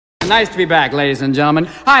Nice to be back, ladies and gentlemen.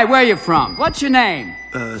 Hi, where are you from? What's your name?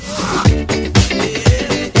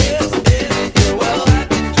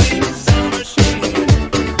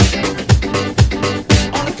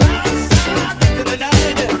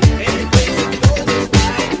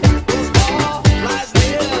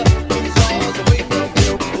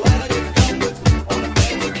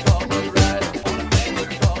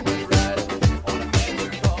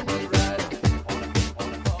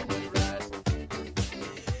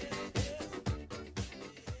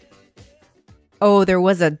 Oh, there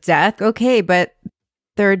was a death? Okay, but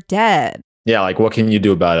they're dead. Yeah, like what can you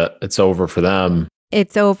do about it? It's over for them.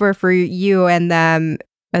 It's over for you and them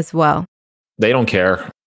as well. They don't care.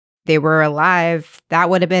 They were alive. That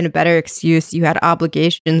would have been a better excuse. You had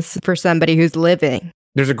obligations for somebody who's living.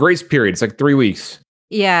 There's a grace period. It's like 3 weeks.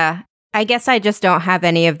 Yeah. I guess I just don't have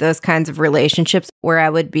any of those kinds of relationships where I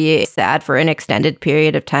would be sad for an extended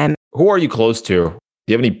period of time. Who are you close to? Do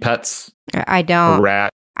you have any pets? I don't. A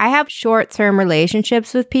rat? I have short-term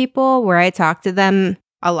relationships with people where I talk to them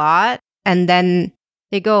a lot and then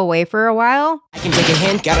they go away for a while. I can take a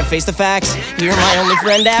hint, gotta face the facts. You're my only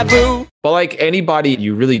friend, Abu. But like anybody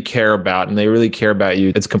you really care about and they really care about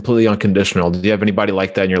you, it's completely unconditional. Do you have anybody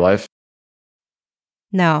like that in your life?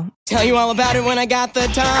 No. Tell you all about it when I got the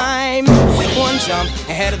time. One jump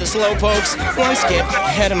ahead of the slow pokes, one skip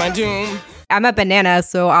ahead of my doom. I'm a banana,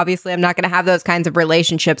 so obviously I'm not going to have those kinds of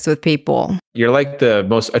relationships with people. You're like the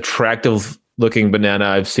most attractive looking banana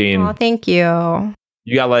I've seen. Oh, thank you.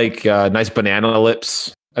 You got like nice banana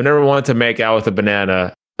lips. I've never wanted to make out with a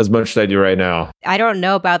banana as much as I do right now. I don't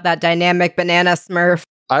know about that dynamic banana Smurf.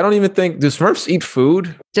 I don't even think, do Smurfs eat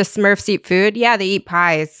food? Just Smurfs eat food? Yeah, they eat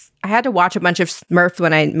pies. I had to watch a bunch of Smurfs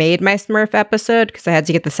when I made my Smurf episode because I had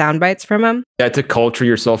to get the sound bites from them. You had to culture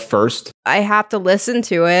yourself first. I have to listen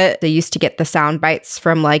to it. They used to get the sound bites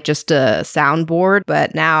from like just a soundboard,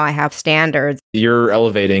 but now I have standards. You're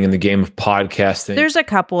elevating in the game of podcasting. There's a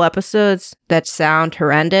couple episodes that sound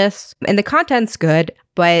horrendous and the content's good,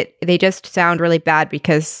 but they just sound really bad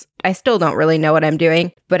because I still don't really know what I'm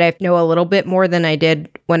doing, but I know a little bit more than I did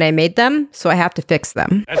when I made them, so I have to fix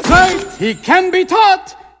them. That's right. He can be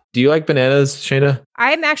taught. Do you like bananas, Shayna?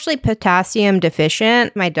 I'm actually potassium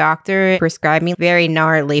deficient. My doctor prescribed me very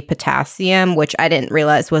gnarly potassium, which I didn't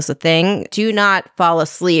realize was a thing. Do not fall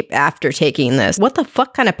asleep after taking this. What the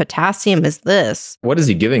fuck kind of potassium is this? What is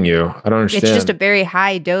he giving you? I don't understand. It's just a very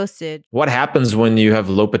high dosage. What happens when you have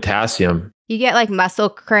low potassium? You get like muscle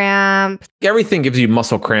cramps. Everything gives you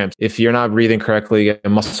muscle cramps. If you're not breathing correctly, you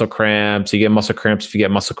get muscle cramps. You get muscle cramps if you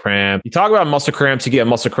get muscle cramps. You talk about muscle cramps, you get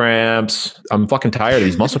muscle cramps. I'm fucking tired of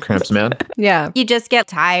these muscle cramps, man. Yeah. You just get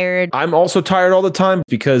tired. I'm also tired all the time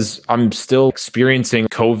because I'm still experiencing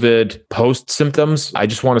COVID post symptoms. I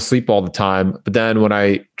just want to sleep all the time. But then when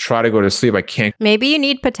I try to go to sleep, I can't. Maybe you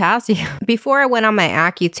need potassium. Before I went on my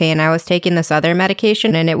Accutane, I was taking this other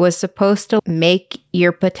medication and it was supposed to make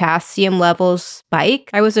your potassium levels spike.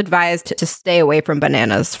 I was advised to stay away from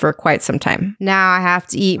bananas for quite some time. Now I have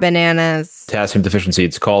to eat bananas. Potassium deficiency.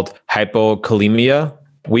 It's called hypokalemia.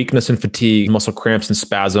 Weakness and fatigue, muscle cramps and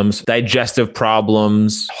spasms, digestive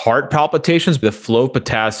problems, heart palpitations. The flow of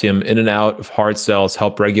potassium in and out of heart cells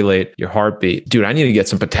help regulate your heartbeat. Dude, I need to get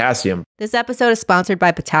some potassium. This episode is sponsored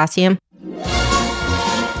by potassium.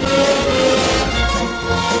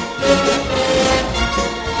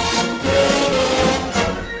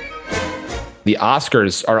 The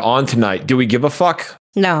Oscars are on tonight. Do we give a fuck?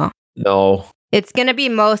 No. No. It's going to be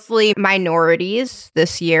mostly minorities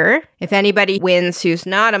this year. If anybody wins who's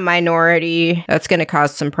not a minority, that's going to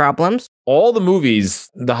cause some problems. All the movies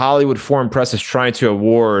the Hollywood Foreign Press is trying to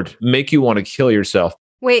award make you want to kill yourself.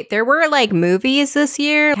 Wait, there were like movies this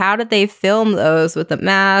year? How did they film those with the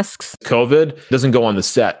masks? COVID doesn't go on the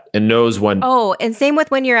set and knows when. Oh, and same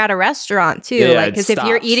with when you're at a restaurant too. Yeah, like, because if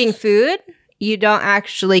you're eating food, you don't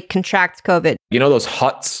actually contract COVID. You know those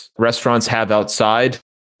huts restaurants have outside?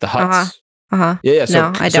 The huts? Yeah.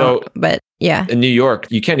 So, no, I don't. But yeah. In New York,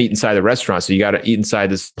 you can't eat inside the restaurant. So you got to eat inside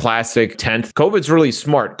this plastic tent. COVID's really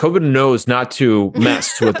smart. COVID knows not to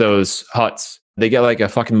mess with those huts. They get like a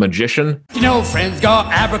fucking magician. You know, friends go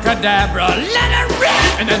abracadabra, let it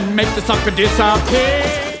rip, and then make the sucker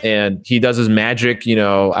disappear. And he does his magic, you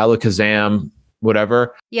know, alakazam,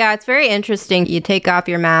 whatever. Yeah, it's very interesting. You take off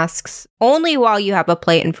your masks only while you have a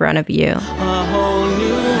plate in front of you. A whole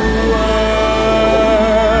new world,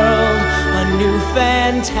 a new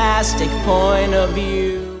fantastic point of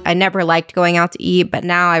view. I never liked going out to eat, but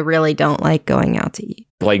now I really don't like going out to eat.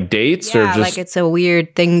 Like dates or Yeah, just like it's a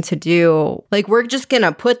weird thing to do. Like we're just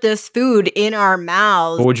gonna put this food in our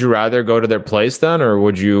mouths. would you rather go to their place then, or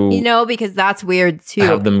would you Because that's weird too.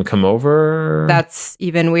 have them come over? That's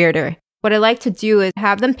even weirder. What I like to do is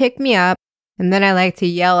have them pick me up, and then I like to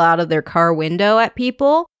yell out of their car window at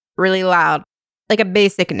people really loud. Like a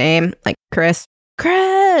basic name, like Chris.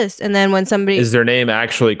 Chris! And then when somebody... Is their name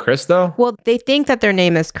actually Chris though? Well, they think that their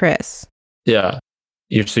name is Chris. Yeah.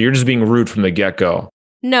 So you're just being rude from the get-go.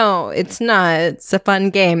 No, it's not. It's a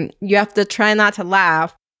fun game. You have to try not to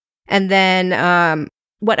laugh. And then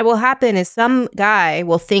what will happen is some guy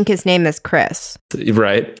will think his name is Chris.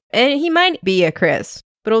 Right. And he might be a Chris,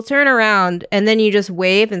 but he'll turn around and then you just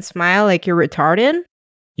wave and smile like you're retarded.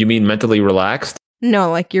 You mean mentally relaxed?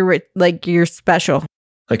 No, like you're special.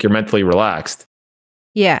 Like you're mentally relaxed.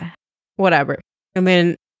 Yeah, whatever. I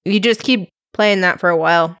mean, you just keep playing that for a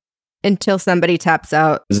while until somebody taps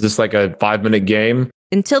out. Is this like a 5-minute game?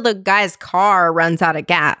 Until the guy's car runs out of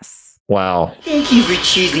gas. Wow. Thank you for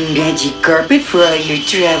choosing Magic Carpet for all your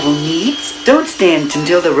travel needs. Don't stand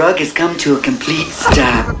until the rug has come to a complete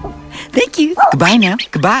stop. Thank you. Goodbye now.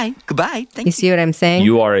 Goodbye. Goodbye. Thank You see what I'm saying?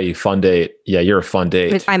 You are a fun date. Yeah, you're a fun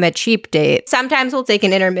date. I'm a cheap date. Sometimes we'll take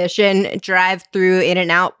an intermission, drive through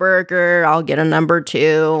In-N-Out Burger. I'll get a number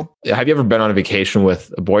 2. Have you ever been on a vacation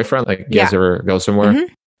with a boyfriend? Like, you guys ever go somewhere? Mhm.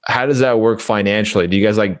 How does that work financially? Do you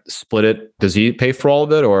guys like split it? Does he pay for all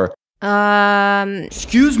of it or?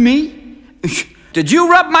 Excuse me? Did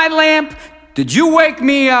you rub my lamp? Did you wake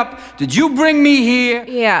me up? Did you bring me here?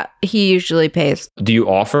 Yeah, he usually pays. Do you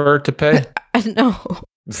offer to pay? No.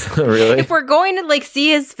 Really? If we're going to like see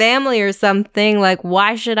his family or something, like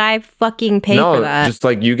why should I fucking pay for that? Just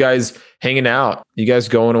like you guys hanging out. You guys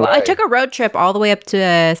going away. Well, I took a road trip all the way up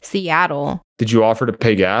to Seattle. Did you offer to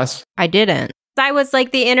pay gas? I didn't. I was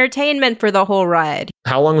like the entertainment for the whole ride.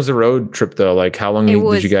 How long was the road trip though? Like how long did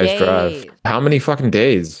was you guys days. drive? How many fucking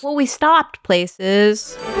days? Well, we stopped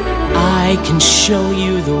places. I can show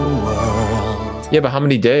you the world. Yeah, but how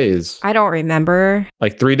many days? I don't remember.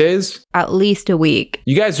 Like 3 days? At least a week.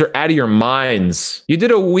 You guys are out of your minds. You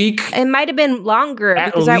did a week. It might have been longer At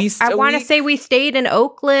because least I a want to week? say we stayed in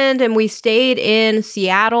Oakland and we stayed in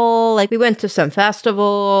Seattle. Like we went to some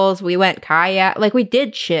festivals. We went kayak. Like we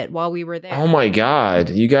did shit while we were there. Oh my God.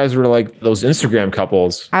 You guys were like those Instagram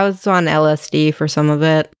couples. I was on LSD for some of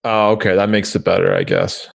it. Oh, okay. That makes it better, I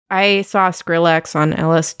guess. I saw Skrillex on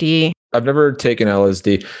LSD. I've never taken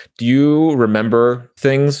LSD. Do you remember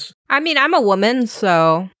things? I mean, I'm a woman,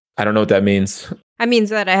 so I don't know what that means. that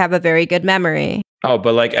means that I have a very good memory. Oh,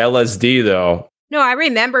 but like LSD though. No, I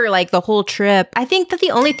remember like the whole trip. I think that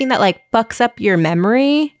the only thing that like fucks up your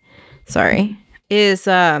memory, is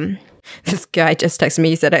this guy just texted me.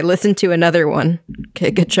 He said, I listened to another one.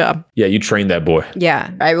 Okay, good job. Yeah, you trained that boy.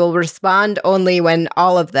 Yeah, I will respond only when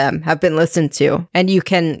all of them have been listened to and you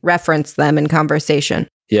can reference them in conversation.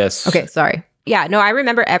 Yes. Okay, sorry. Yeah, no, I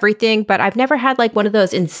remember everything, but I've never had like one of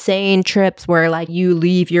those insane trips where like you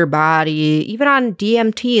leave your body. Even on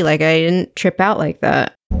DMT, like I didn't trip out like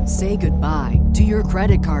that. Say goodbye to your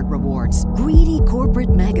credit card rewards. Greedy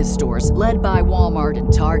corporate mega stores, led by Walmart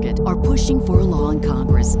and Target, are pushing for a law in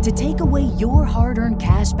Congress to take away your hard-earned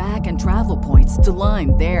cash back and travel points to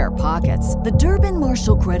line their pockets. The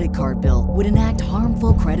Durbin-Marshall credit card bill would enact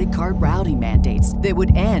harmful credit card routing mandates that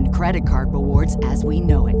would end credit card rewards as we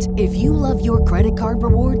know it. If you love your credit card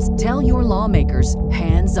rewards, tell your lawmakers,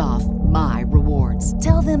 hands off my rewards.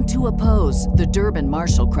 Tell them to oppose the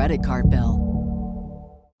Durbin-Marshall credit card bill.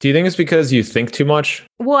 Do you think it's because you think too much?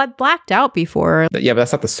 Well, I've blacked out before. Yeah, but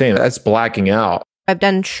that's not the same. That's blacking out. I've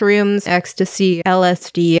done shrooms, ecstasy,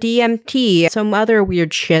 LSD, DMT, some other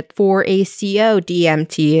weird shit, 4-ACO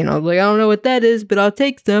DMT. And I was like, I don't know what that is, but I'll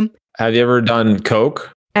take some. Have you ever done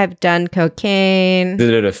coke? I've done cocaine.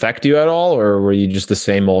 Did it affect you at all, or were you just the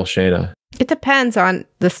same old Shayna? It depends on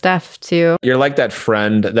the stuff, too. You're like that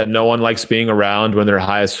friend that no one likes being around when they're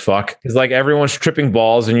high as fuck. It's like everyone's tripping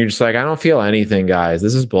balls and you're just like, I don't feel anything, guys.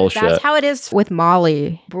 This is bullshit. That's how it is with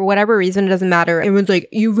Molly. For whatever reason, it doesn't matter. Everyone's like,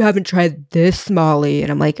 you haven't tried this Molly.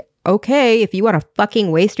 And I'm like, okay, if you want to fucking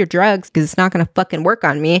waste your drugs because it's not going to fucking work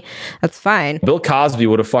on me, that's fine. Bill Cosby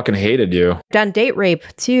would have fucking hated you. Done date rape,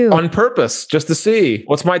 too. On purpose, just to see.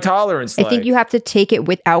 What's my tolerance like? I think you have to take it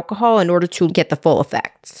with alcohol in order to get the full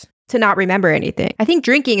effects. to not remember anything. I think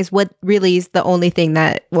drinking is what really is the only thing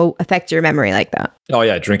that will affect your memory like that. Oh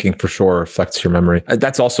yeah, drinking for sure affects your memory.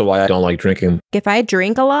 That's also why I don't like drinking. If I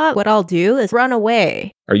drink a lot, what I'll do is run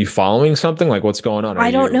away. Are you following something? Like what's going on? I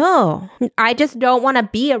don't know. I just don't want to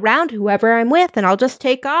be around whoever I'm with, and I'll just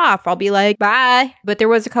take off. I'll be like, bye. But there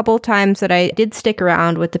was a couple of times that I did stick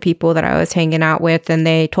around with the people that I was hanging out with, and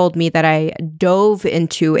they told me that I dove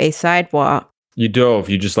into a sidewalk. You dove.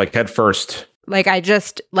 You just like head first. Like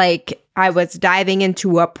I was diving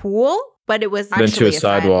into a pool, but it was actually into a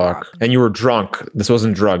sidewalk. And you were drunk. This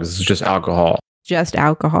wasn't drugs. This was just alcohol. Just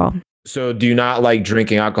alcohol. So do you not like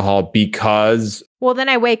drinking alcohol because? Well, then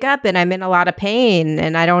I wake up and I'm in a lot of pain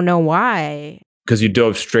and I don't know why. Because you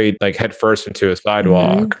dove straight like head first into a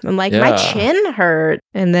sidewalk. Mm-hmm. I'm like, my chin hurt.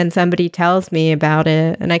 And then somebody tells me about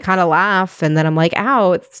it and I kind of laugh and then I'm like,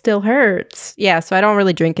 ow, it still hurts. Yeah, so I don't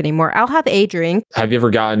really drink anymore. I'll have a drink. Have you ever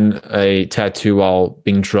gotten a tattoo while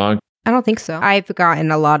being drunk? I don't think so. I've gotten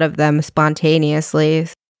a lot of them spontaneously.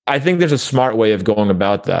 I think there's a smart way of going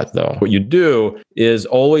about that, though. What you do is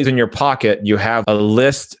always in your pocket, you have a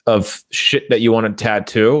list of shit that you want to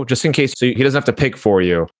tattoo, just in case so he doesn't have to pick for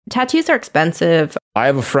you. Tattoos are expensive. I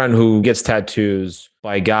have a friend who gets tattoos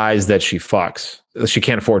by guys that she fucks. She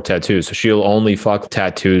can't afford tattoos, so she'll only fuck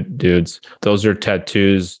tattooed dudes. Those are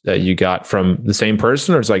tattoos that you got from the same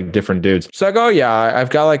person, or it's like different dudes. She's like, oh yeah, I've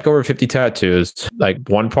got like over 50 tattoos. Like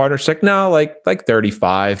one partner's like, no, like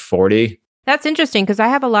 35, 40. That's interesting because I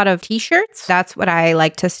have a lot of t-shirts. That's what I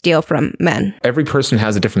like to steal from men. Every person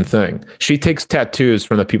has a different thing. She takes tattoos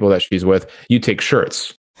from the people that she's with. You take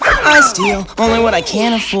shirts. I steal only what I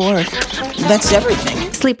can afford. That's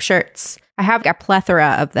everything. Sleep shirts. I have a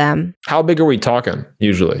plethora of them. How big are we talking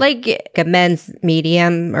usually? Like a men's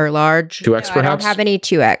medium or large. 2X perhaps? I don't have any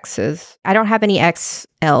 2Xs. I don't have any XLs.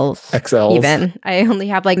 XLs. Even. I only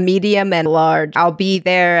have like medium and large. I'll be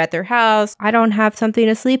there at their house. I don't have something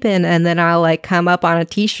to sleep in. And then I'll like come up on a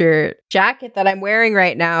t-shirt. Jacket that I'm wearing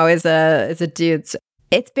right now is a dude's.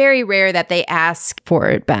 It's very rare that they ask for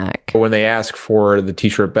it back. When they ask for the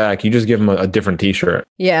t-shirt back, you just give them a different t-shirt.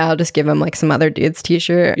 Yeah, I'll just give them like some other dude's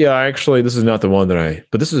t-shirt. Yeah, actually, this is not the one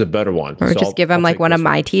but this is a better one. Or so just give them like one of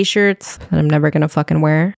my t-shirts that I'm never going to fucking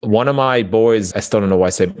wear. One of my boys, I still don't know why I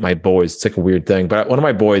say my boys. It's like a weird thing, but one of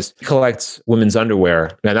my boys collects women's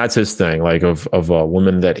underwear. And that's his thing, like of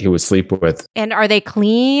women that he would sleep with. And are they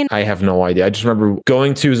clean? I have no idea. I just remember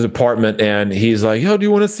going to his apartment and he's like, yo, do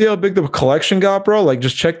you want to see how big the collection got, bro? Like,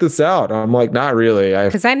 just check this out. I'm like, not really.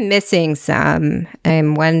 Because I'm missing some.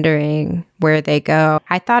 I'm wondering where they go.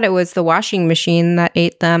 I thought it was the washing machine that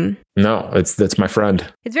ate them. No, that's my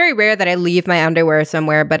friend. It's very rare that I leave my underwear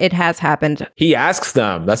somewhere, but it has happened. He asks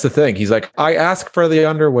them. That's the thing. He's like, I ask for the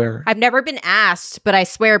underwear. I've never been asked, but I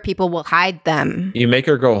swear people will hide them. You make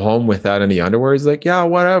her go home without any underwear. He's like, yeah,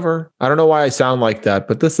 whatever. I don't know why I sound like that,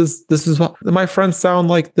 but this is what my friends sound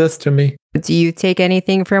like this to me. Do you take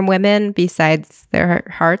anything from women besides their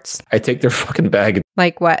hearts? I take their fucking bag.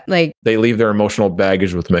 Like what? Like they leave their emotional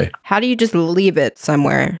baggage with me. How do you just leave it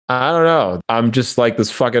somewhere? I don't know. I'm just like this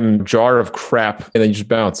fucking jar of crap and then you just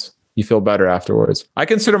bounce. You feel better afterwards. I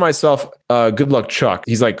consider myself good luck Chuck.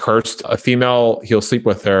 He's like cursed. A female, he'll sleep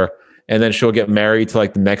with her and then she'll get married to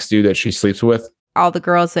like the next dude that she sleeps with. All the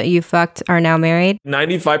girls that you fucked are now married?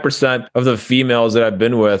 95% of the females that I've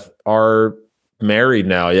been with are married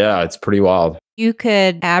now. Yeah, it's pretty wild. You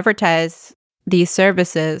could advertise these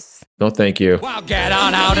services. No, thank you. Well, get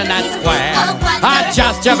on out in that square.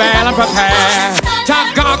 Adjust your veil and prepare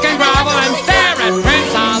to gawk and grovel and stare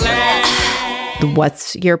at Prince Ali.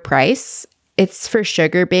 What's your price? It's for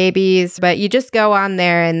sugar babies, but you just go on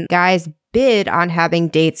there and guys bid on having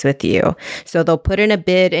dates with you. So they'll put in a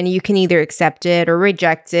bid and you can either accept it or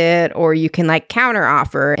reject it, or you can like counter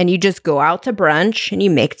offer and you just go out to brunch and you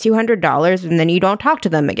make $200 and then you don't talk to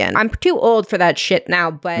them again. I'm too old for that shit now,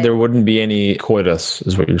 but there wouldn't be any coitus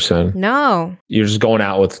is what you're saying. No. You're just going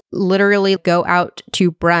out with literally go out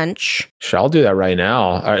to brunch. I'll do that right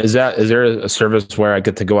now. Is there a service where I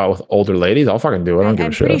get to go out with older ladies? I'll fucking do it. I don't give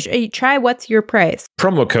a shit. Pretty sure, try what's your price?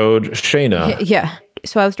 Promo code Shayna. Yeah.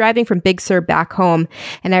 So I was driving from Big Sur back home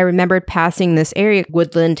and I remembered passing this area,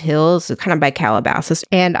 Woodland Hills, kind of by Calabasas.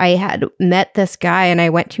 And I had met this guy and I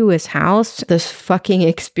went to his house. This fucking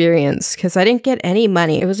experience, because I didn't get any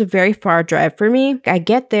money. It was a very far drive for me. I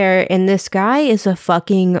get there and this guy is a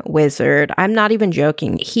fucking wizard. I'm not even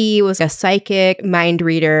joking. He was a psychic mind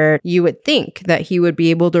reader. You would think that he would be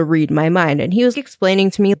able to read my mind. And he was explaining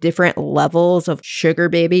to me different levels of sugar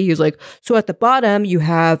baby. He was like, so at the bottom, you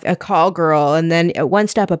have a call girl and then one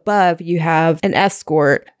step above, you have an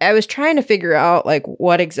escort. I was trying to figure out like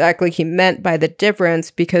what exactly he meant by the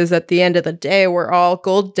difference, because at the end of the day, we're all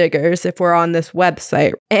gold diggers if we're on this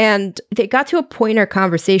website. And they got to a point in our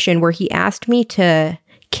conversation where he asked me to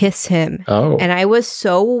kiss him. Oh. And I was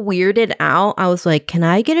so weirded out. I was like, can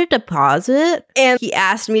I get a deposit? And he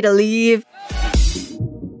asked me to leave.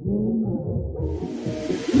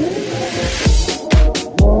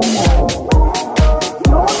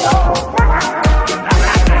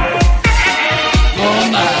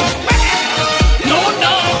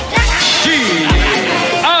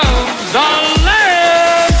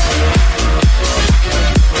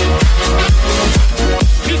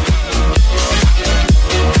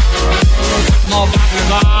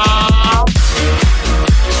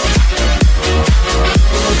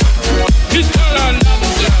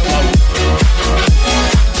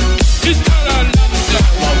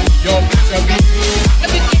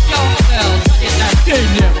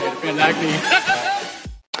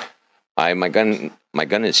 Hi, my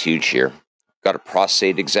gun is huge here. Got a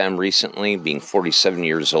prostate exam recently, being 47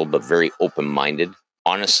 years old, but very open-minded.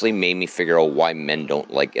 Honestly, made me figure out why men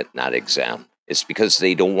don't like getting that exam. It's because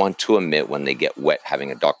they don't want to admit when they get wet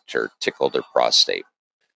having a doctor tickle their prostate.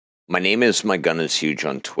 My name is My Gun is Huge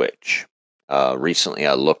on Twitch. Recently,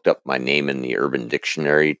 I looked up my name in the Urban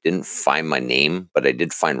Dictionary. Didn't find my name, but I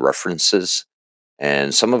did find references.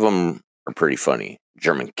 And some of them are pretty funny.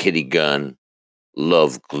 German kitty gun,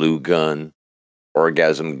 love glue gun,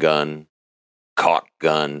 orgasm gun, cock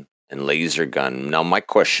gun, and laser gun. Now, my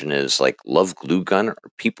question is, like, love glue gun? Are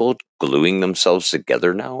people gluing themselves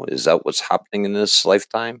together now? Is that what's happening in this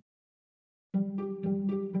lifetime?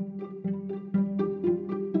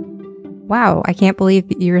 Wow, I can't believe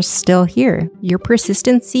you're still here. Your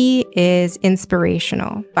persistency is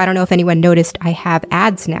inspirational. I don't know if anyone noticed, I have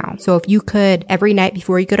ads now. So if you could, every night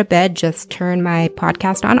before you go to bed, just turn my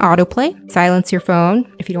podcast on autoplay, silence your phone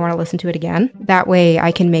if you don't want to listen to it again. That way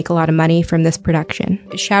I can make a lot of money from this production.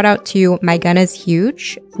 Shout out to My Gun is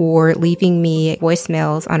Huge for leaving me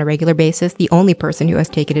voicemails on a regular basis. The only person who has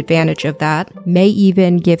taken advantage of that. May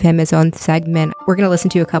even give him his own segment. We're going to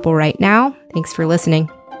listen to a couple right now. Thanks for listening.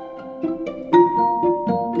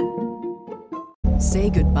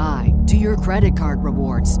 Say goodbye to your credit card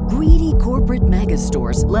rewards. Greedy corporate mega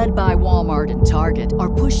stores, led by Walmart and Target,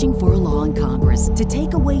 are pushing for a law in Congress to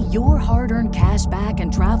take away your hard-earned cash back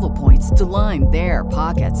and travel points to line their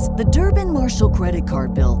pockets. The Durbin-Marshall credit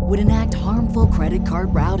card bill would enact harmful credit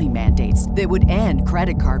card routing mandates that would end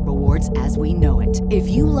credit card rewards as we know it. If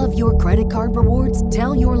you love your credit card rewards,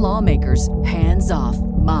 tell your lawmakers, hands off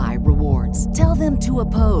my rewards. Tell them to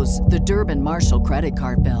oppose the Durbin-Marshall credit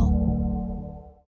card bill.